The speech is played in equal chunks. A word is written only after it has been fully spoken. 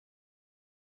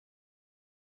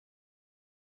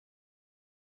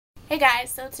Hey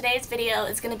guys, so today's video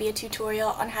is going to be a tutorial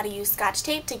on how to use Scotch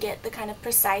tape to get the kind of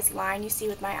precise line you see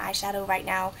with my eyeshadow right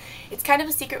now. It's kind of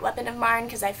a secret weapon of mine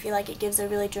because I feel like it gives a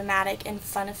really dramatic and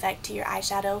fun effect to your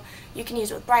eyeshadow. You can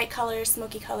use it with bright colors,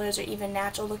 smoky colors, or even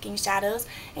natural looking shadows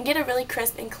and get a really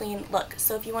crisp and clean look.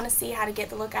 So if you want to see how to get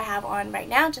the look I have on right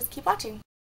now, just keep watching.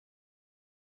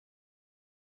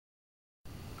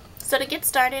 So to get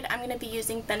started, I'm going to be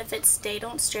using Benefit's Stay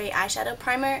Don't Stray Eyeshadow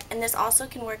Primer, and this also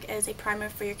can work as a primer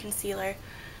for your concealer.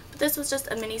 But this was just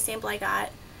a mini sample I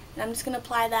got, and I'm just going to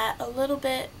apply that a little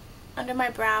bit under my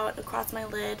brow, across my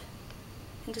lid,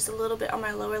 and just a little bit on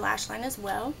my lower lash line as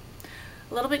well.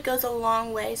 A little bit goes a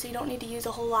long way, so you don't need to use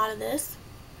a whole lot of this.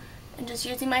 And just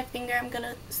using my finger, I'm going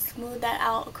to smooth that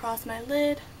out across my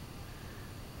lid,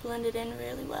 blend it in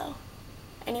really well,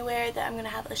 anywhere that I'm going to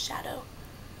have a shadow.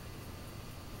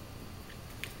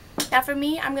 Now for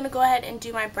me, I'm going to go ahead and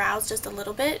do my brows just a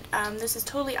little bit. This is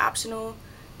totally optional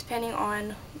depending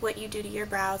on what you do to your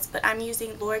brows, but I'm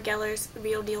using Laura Geller's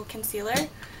Real Deal Concealer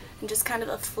and just kind of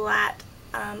a flat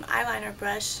eyeliner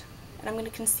brush, and I'm going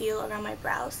to conceal around my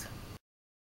brows.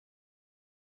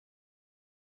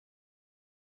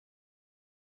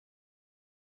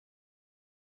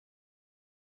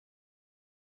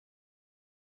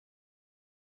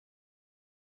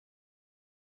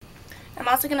 I'm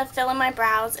also going to fill in my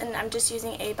brows, and I'm just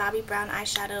using a Bobbi Brown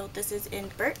eyeshadow. This is in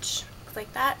Birch, looks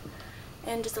like that,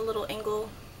 and just a little angle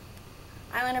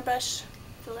eyeliner brush.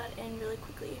 Fill that in really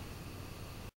quickly.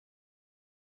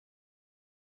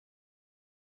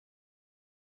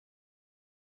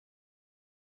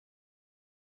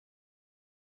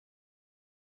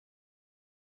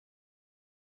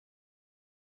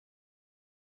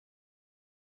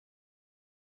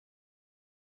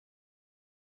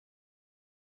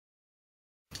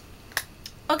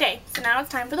 Okay, so now it's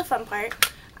time for the fun part.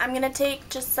 I'm going to take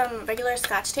just some regular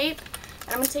Scotch tape, and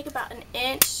I'm going to take about an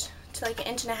inch to like 1.5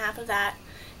 inches of that,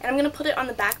 and I'm going to put it on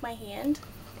the back of my hand,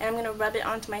 and I'm going to rub it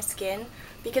onto my skin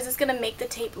because it's going to make the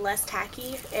tape less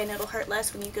tacky and it'll hurt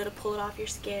less when you go to pull it off your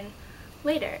skin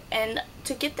later. And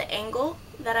to get the angle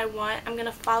that I want, I'm going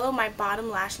to follow my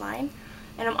bottom lash line,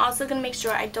 and I'm also going to make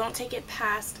sure I don't take it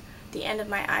past the end of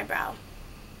my eyebrow.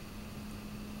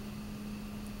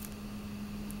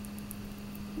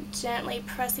 Gently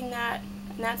pressing that,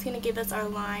 and that's going to give us our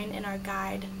line and our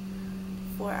guide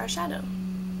for our shadow.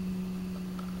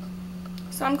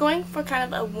 So I'm going for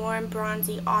kind of a warm,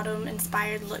 bronzy, autumn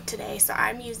inspired look today. So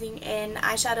I'm using an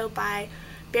eyeshadow by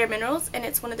BareMinerals, and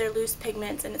it's one of their loose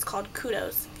pigments, and it's called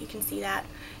Kudos, if you can see that.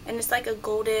 And it's like a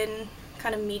golden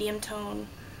kind of medium tone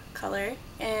color,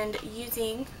 and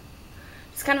using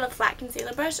just kind of a flat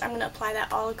concealer brush, I'm going to apply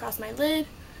that all across my lid,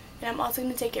 and I'm also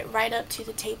going to take it right up to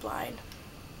the tape line.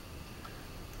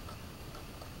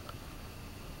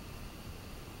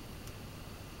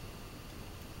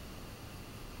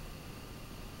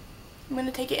 I'm going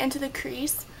to take it into the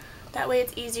crease, that way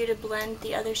it's easier to blend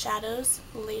the other shadows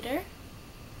later.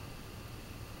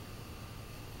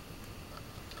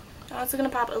 I'm also going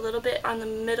to pop a little bit on the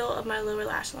middle of my lower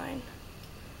lash line,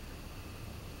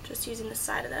 just using the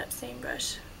side of that same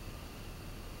brush.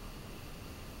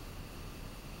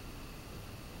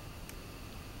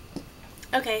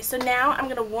 Okay, so now I'm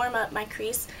going to warm up my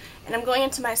crease, and I'm going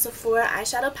into my Sephora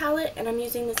eyeshadow palette, and I'm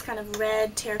using this kind of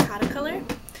red terracotta color.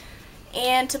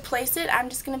 And to place it, I'm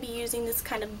just going to be using this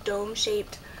kind of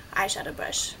dome-shaped eyeshadow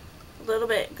brush. A little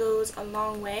bit goes a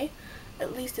long way,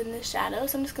 at least in this shadow,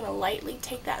 so I'm just going to lightly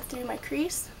take that through my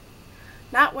crease.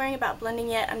 Not worrying about blending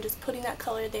yet, I'm just putting that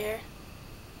color there.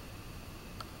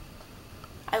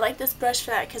 I like this brush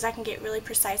for that because I can get really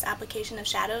precise application of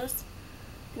shadows,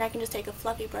 and I can just take a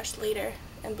fluffy brush later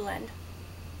and blend.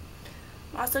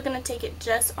 I'm also going to take it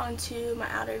just onto my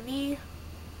outer V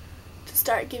to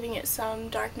start giving it some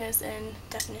darkness and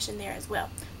definition there as well.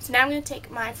 So now I'm going to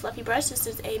take my fluffy brush, this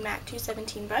is a MAC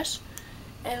 217 brush,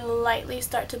 and lightly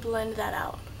start to blend that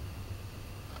out.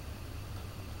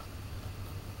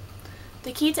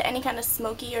 The key to any kind of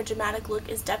smoky or dramatic look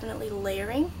is definitely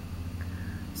layering.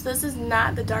 So this is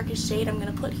not the darkest shade I'm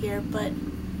going to put here, but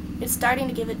it's starting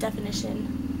to give it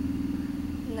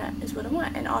definition, and that is what I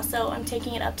want. And also I'm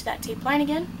taking it up to that tape line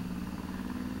again,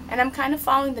 and I'm kind of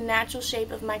following the natural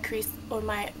shape of my crease, or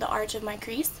the arch of my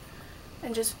crease,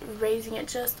 and just raising it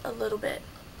just a little bit.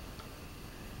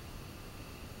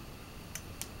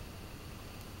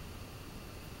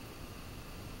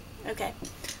 Okay,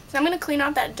 so I'm going to clean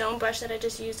off that dome brush that I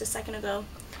just used a second ago,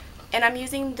 and I'm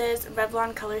using this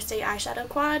Revlon Colorstay eyeshadow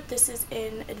quad. This is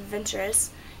in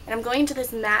Adventurous, and I'm going into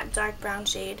this matte dark brown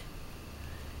shade.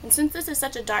 And since this is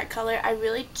such a dark color, I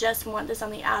really just want this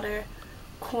on the outer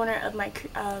corner of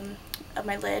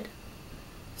my lid,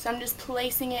 So I'm just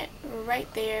placing it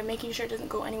right there, making sure it doesn't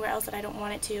go anywhere else that I don't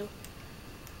want it to.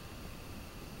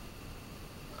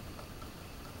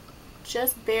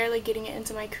 Just barely getting it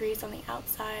into my crease on the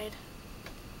outside.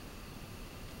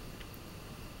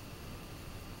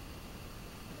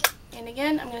 And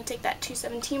again, I'm going to take that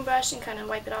 217 brush and kind of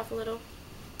wipe it off a little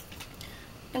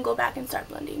and go back and start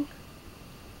blending.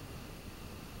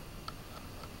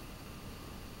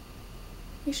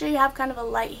 Make sure you have kind of a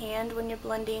light hand when you're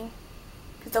blending,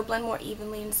 because they'll blend more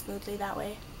evenly and smoothly that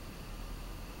way.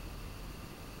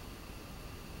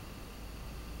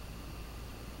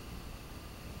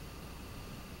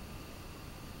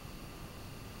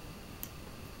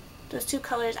 Those two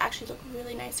colors actually look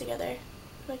really nice together,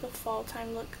 like a fall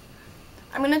time look.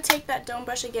 I'm going to take that dome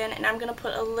brush again, and I'm going to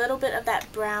put a little bit of that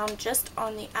brown just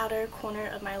on the outer corner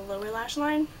of my lower lash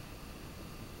line.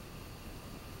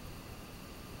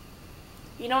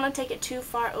 You don't want to take it too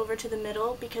far over to the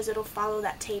middle because it'll follow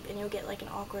that tape and you'll get like an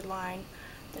awkward line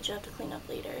that you'll have to clean up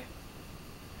later.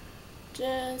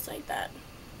 Just like that.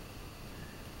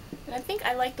 And I think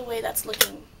I like the way that's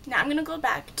looking. Now I'm going to go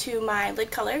back to my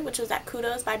lid color, which was that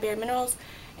Kudos by BareMinerals,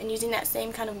 and using that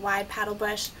same kind of wide paddle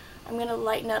brush, I'm going to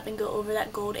lighten up and go over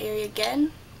that gold area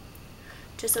again,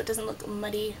 just so it doesn't look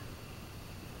muddy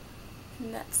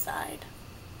from that side.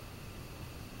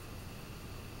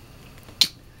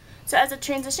 So as a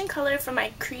transition color from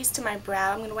my crease to my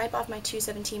brow, I'm going to wipe off my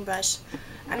 217 brush.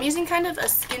 I'm using kind of a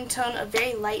skin tone, a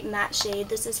very light matte shade.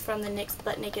 This is from the NYX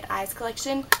Butt Naked Eyes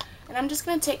collection. And I'm just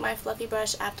going to take my fluffy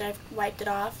brush after I've wiped it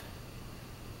off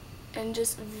and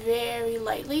just very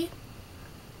lightly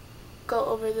go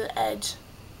over the edge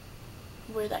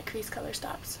where that crease color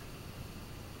stops.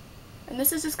 And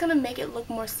this is just going to make it look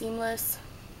more seamless.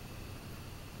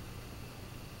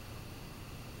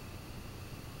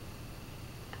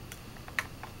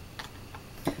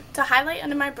 To highlight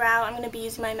under my brow, I'm going to be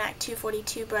using my MAC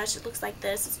 242 brush. It looks like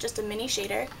this. It's just a mini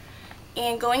shader.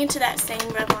 And going into that same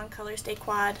Revlon Colorstay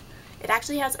quad, it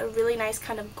actually has a really nice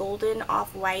kind of golden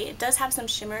off-white. It does have some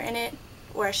shimmer in it,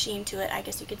 or a sheen to it, I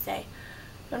guess you could say.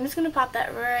 But I'm just going to pop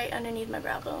that right underneath my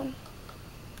brow bone.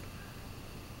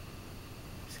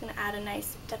 Just going to add a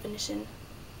nice definition.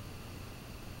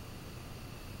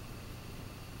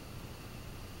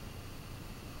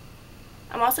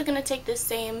 I'm also going to take this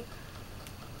same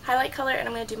highlight color and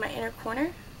I'm going to do my inner corner.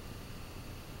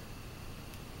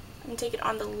 I'm going to take it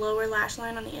on the lower lash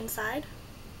line on the inside.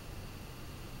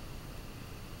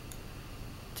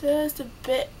 Just a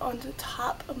bit on the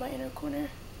top of my inner corner.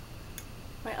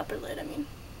 My upper lid, I mean.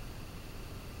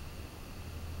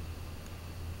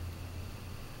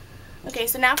 Okay,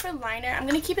 so now for liner, I'm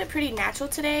going to keep it pretty natural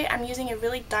today. I'm using a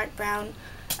really dark brown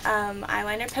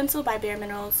eyeliner pencil by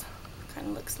BareMinerals. Kind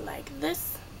of looks like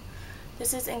this.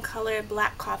 This is in color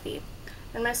Black Coffee.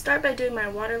 I'm going to start by doing my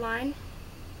waterline.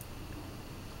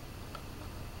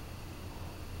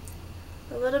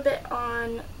 A little bit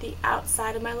on the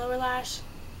outside of my lower lash.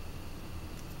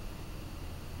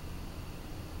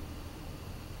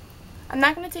 I'm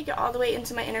not going to take it all the way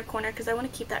into my inner corner because I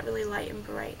want to keep that really light and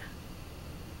bright.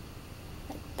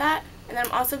 Like that. And then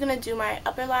I'm also going to do my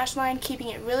upper lash line, keeping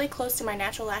it really close to my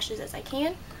natural lashes as I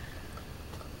can.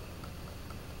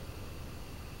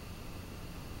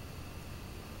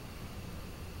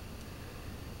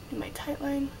 Do my tight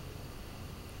line.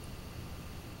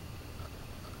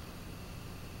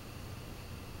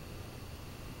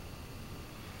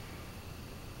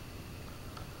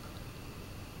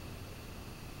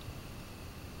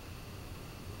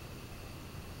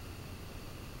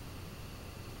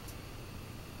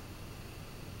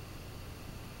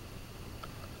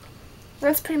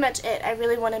 That's pretty much it. I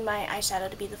really wanted my eyeshadow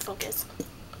to be the focus.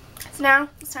 So now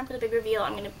it's time for the big reveal.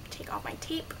 I'm going to take off my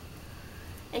tape.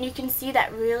 And you can see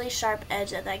that really sharp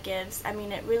edge that gives. I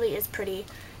mean, it really is pretty.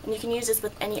 And you can use this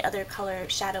with any other color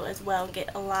shadow as well and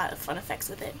get a lot of fun effects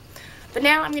with it. But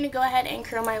now I'm going to go ahead and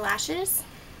curl my lashes.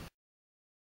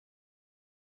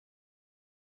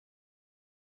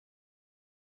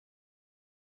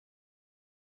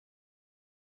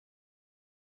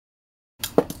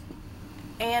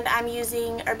 And I'm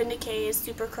using Urban Decay's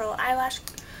Super Curl Eyelash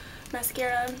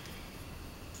Mascara.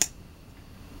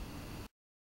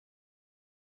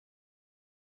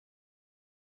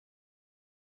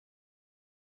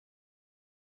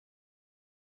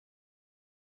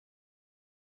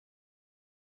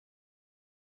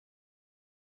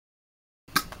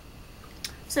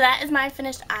 So that is my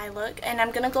finished eye look, and I'm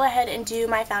going to go ahead and do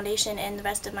my foundation and the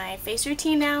rest of my face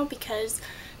routine now because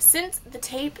Since the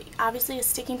tape obviously is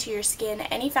sticking to your skin,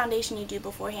 any foundation you do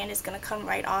beforehand is going to come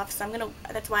right off, so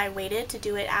that's why I waited to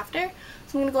do it after.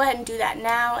 So I'm going to go ahead and do that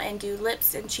now and do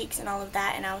lips and cheeks and all of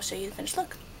that, and I will show you the finished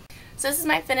look. So this is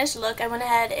my finished look. I went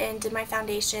ahead and did my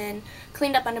foundation,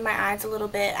 cleaned up under my eyes a little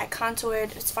bit. I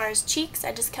contoured as far as cheeks.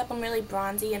 I just kept them really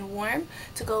bronzy and warm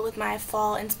to go with my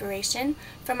fall inspiration.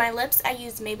 For my lips, I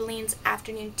used Maybelline's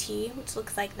Afternoon Tea, which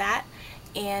looks like that,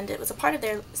 and it was a part of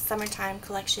their summertime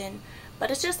collection. But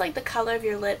it's just like the color of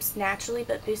your lips naturally,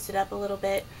 but boosted up a little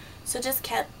bit. So just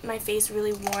kept my face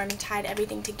really warm and tied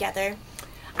everything together.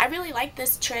 I really like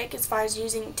this trick as far as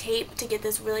using tape to get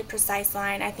this really precise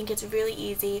line. I think it's really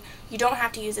easy. You don't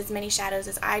have to use as many shadows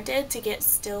as I did to get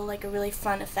still like a really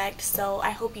fun effect. So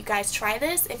I hope you guys try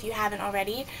this if you haven't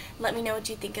already. Let me know what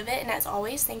you think of it. And as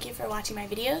always, thank you for watching my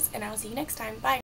videos, and I will see you next time. Bye!